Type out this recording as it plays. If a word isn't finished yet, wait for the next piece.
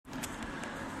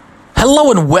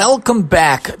Hello and welcome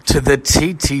back to the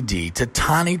TTD, to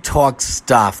Tani Talks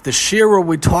Daf, the shir where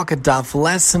we talk a daf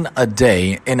lesson a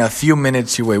day in a few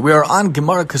minutes your way. We are on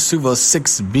Gemara Kesuvos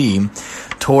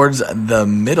 6b, towards the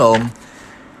middle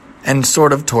and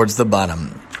sort of towards the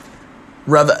bottom.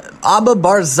 Rav Abba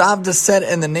Bar Zavda said,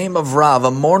 in the name of Rav, a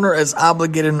mourner is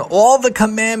obligated in all the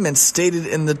commandments stated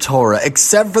in the Torah,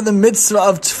 except for the mitzvah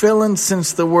of tefillin,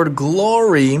 since the word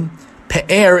glory,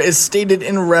 pe'er, is stated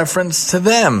in reference to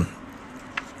them.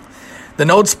 The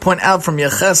notes point out from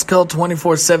Yecheskel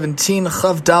 24:17,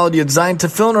 Chav Daled Yud Zayin,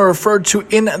 tefillin are referred to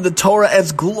in the Torah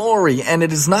as glory, and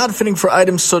it is not fitting for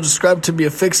items so described to be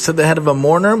affixed to the head of a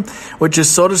mourner, which is,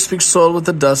 so to speak, soiled with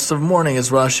the dust of mourning,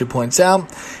 as Rashi points out,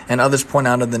 and others point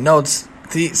out in the notes.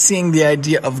 Seeing the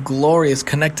idea of glory is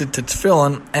connected to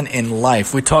tefillin and in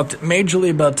life. We talked majorly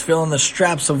about tefillin, the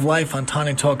straps of life, on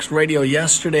Tani Talks Radio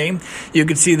yesterday. You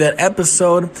could see that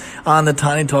episode on the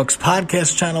Tani Talks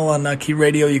podcast channel on Naki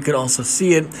Radio. You could also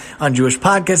see it on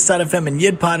JewishPodcast.fm and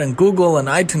YidPod and Google and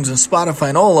iTunes and Spotify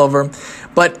and all over.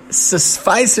 But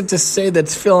suffice it to say that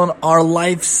tefillin are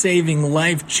life-saving,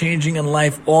 life-changing, and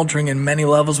life-altering in many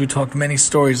levels. We talked many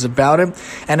stories about it,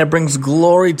 and it brings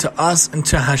glory to us and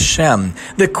to Hashem.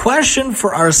 The question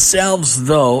for ourselves,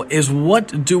 though, is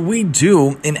what do we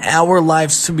do in our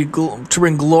lives to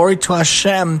bring glory to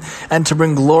Hashem and to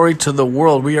bring glory to the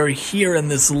world? We are here in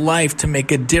this life to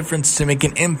make a difference, to make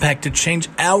an impact, to change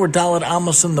our Dalet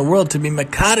Amos in the world, to be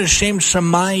Mekadosh Shem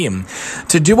Shamayim,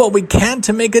 to do what we can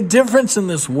to make a difference in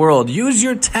this world. Use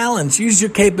your talents, use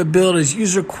your capabilities,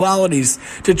 use your qualities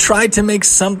to try to make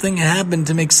something happen,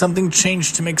 to make something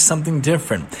change, to make something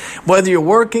different. Whether you're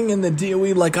working in the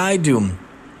DOE like I do,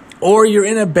 or you're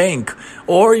in a bank,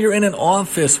 or you're in an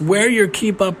office, wear your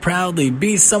kippah proudly,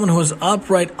 be someone who is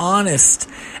upright, honest,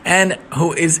 and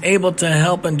who is able to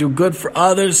help and do good for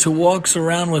others, who walks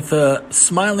around with a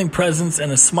smiling presence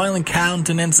and a smiling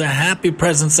countenance, a happy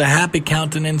presence, a happy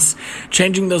countenance,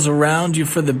 changing those around you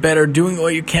for the better, doing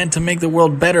what you can to make the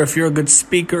world better. If you're a good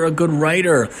speaker, a good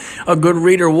writer, a good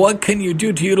reader, what can you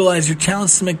do to utilize your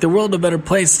talents to make the world a better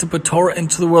place, to put Torah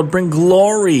into the world, bring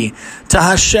glory to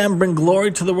Hashem, bring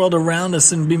glory to the world around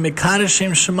us, and be Mekadosh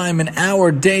Shem Shemaim in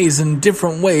our days in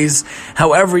different ways,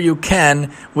 however you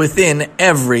can, within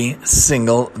every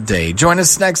single day. Join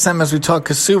us next time as we talk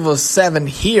Kesuvos 7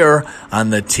 here on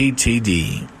the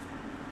TTD.